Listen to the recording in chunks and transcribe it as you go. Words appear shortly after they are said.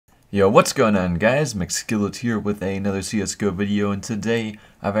Yo, what's going on guys? Mcskillet here with another CSGO video, and today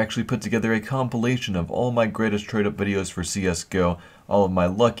I've actually put together a compilation of all my greatest trade-up videos for CSGO, all of my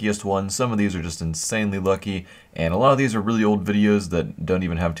luckiest ones. Some of these are just insanely lucky, and a lot of these are really old videos that don't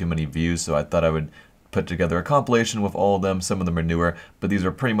even have too many views, so I thought I would put together a compilation with all of them. Some of them are newer, but these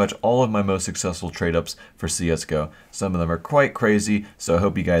are pretty much all of my most successful trade-ups for CSGO. Some of them are quite crazy, so I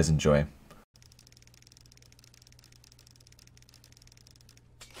hope you guys enjoy.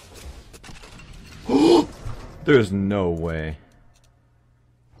 There's no way.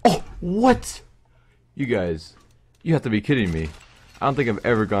 Oh, what? You guys, you have to be kidding me. I don't think I've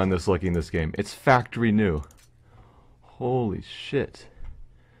ever gotten this lucky in this game. It's factory new. Holy shit.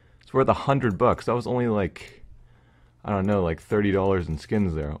 It's worth $100. That was only like, I don't know, like $30 in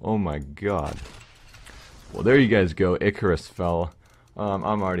skins there. Oh my god. Well, there you guys go. Icarus fell. I'm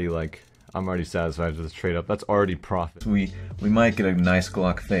already satisfied with this trade up. That's already profit. We might get a nice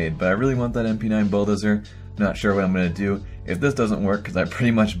Glock fade, but I really want that MP9 bulldozer. Not sure what I'm going to do if this doesn't work, because I pretty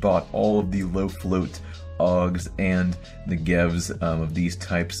much bought all of the low float AUGs and the GEVs of these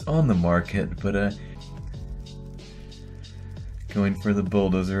types on the market, but going for the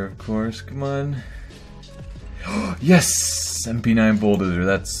bulldozer, of course. Come on. Yes! MP9 bulldozer,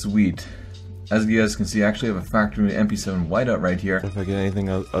 that's sweet. As you guys can see, I actually have a factory MP7 whiteout right here. If I get anything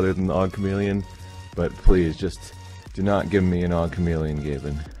other than the AUG Chameleon, but please, just do not give me an AUG Chameleon,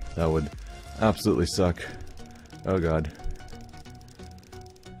 Gaben. That would absolutely suck. Oh god.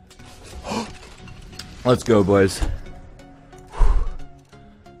 Let's go, boys. I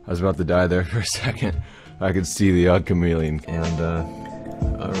was about to die there for a second. I could see the AUG Chameleon. And,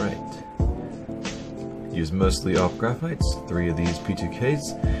 alright. Use mostly off graphites, 3 of these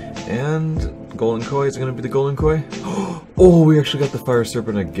P2Ks, and golden koi is gonna be the golden koi. Oh, we actually got the fire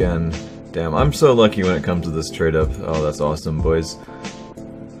serpent again. Damn, I'm so lucky when it comes to this trade up. Oh, that's awesome, boys.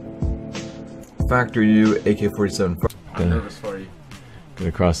 Factory U, AK-47. I'm nervous for you.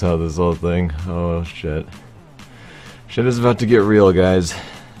 Gonna cross out this whole thing. Oh shit. Shit is about to get real, guys.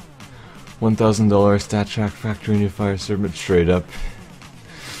 $1,000 stat track factory new fire serpent straight up.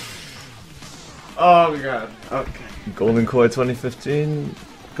 Oh my god. Okay. Golden Koi 2015.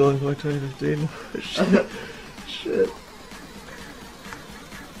 Golden Koi 2015. Shit. Shit.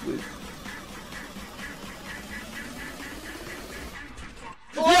 Please.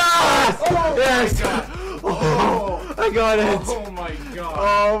 Yes! Oh yes! my god! Oh, I got it! Oh my god!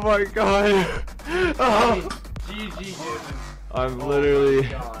 Oh my god! Oh. GG, dude. I'm literally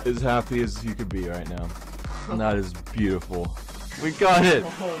as happy as you could be right now. And that is beautiful. We got it!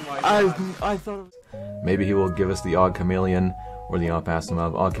 Oh my god. I thought it was... Maybe he will give us the AUG Chameleon or the Op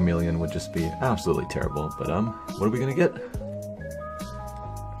Asimov. AUG Chameleon would just be absolutely terrible, but what are we gonna get?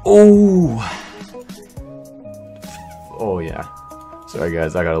 Oh! Oh yeah. Sorry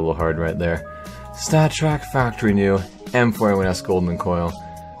guys, I got a little hard right there. Stat Track Factory New M41S Golden Coil.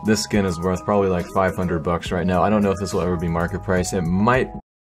 This skin is worth probably like $500 right now. I don't know if this will ever be market price. It might.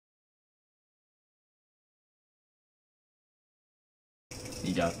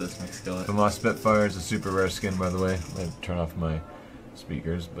 You got this, Mcskillet. The Moss Spitfire is a super rare skin, by the way. I'm gonna turn off my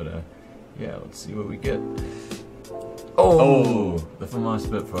speakers, but yeah, let's see what we get. Oh, the FAMAS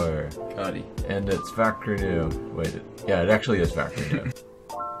Spitfire. Cuddy. And it's factory new. Wait, yeah, it actually is factory new.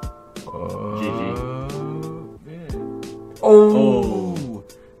 GG. Yeah. Oh!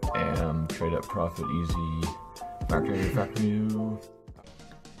 Damn, trade up profit easy. Factory new.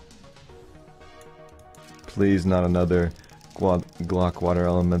 Please, not another Glock Water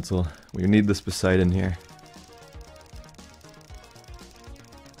Elemental. We need this Poseidon here.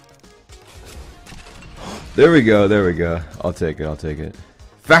 There we go, there we go. I'll take it, I'll take it.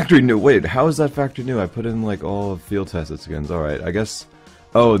 Factory new, wait, how is that factory new? I put in like all field tested skins, alright, I guess.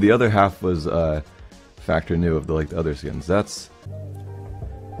 Oh, the other half was factory new of the other skins. That's...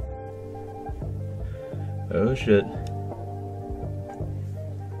 Oh shit.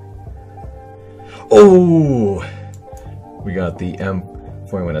 Oh! We got the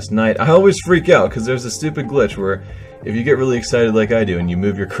M41S Knight. I always freak out because there's a stupid glitch where if you get really excited like I do and you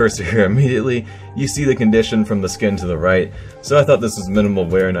move your cursor here immediately, you see the condition from the skin to the right. So I thought this was minimal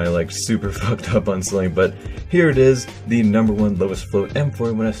wear and I like super fucked up on something, but here it is, the #1 lowest float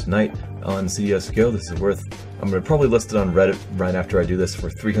M41S Knight on CSGO. This is worth, I'm going to probably list it on Reddit right after I do this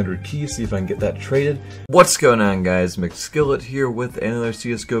for 300 keys, see if I can get that traded. What's going on guys, Mcskillet here with another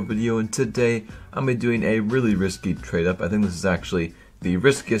CSGO video, and today I'm going to be doing a really risky trade up. I think this is actually the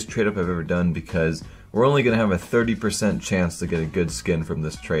riskiest trade up I've ever done because we're only going to have a 30% chance to get a good skin from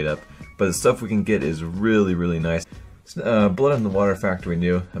this trade up, but the stuff we can get is really, really nice. Blood on the Water Factory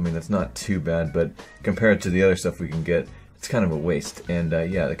new. I mean, that's not too bad, but compared to the other stuff we can get, it's kind of a waste. And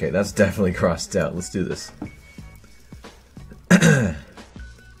yeah, okay, that's definitely crossed out. Let's do this.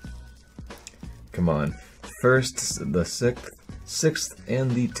 Come on. First, the 6th, and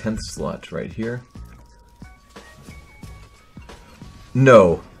the 10th slot right here.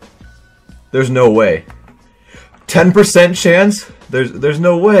 No. There's no way. 10% chance? There's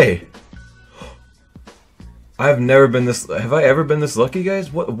no way. I've never been this... Have I ever been this lucky,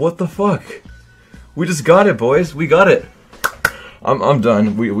 guys? What the fuck? We just got it, boys. We got it. I'm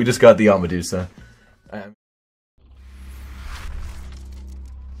done. We just got the Amadusa.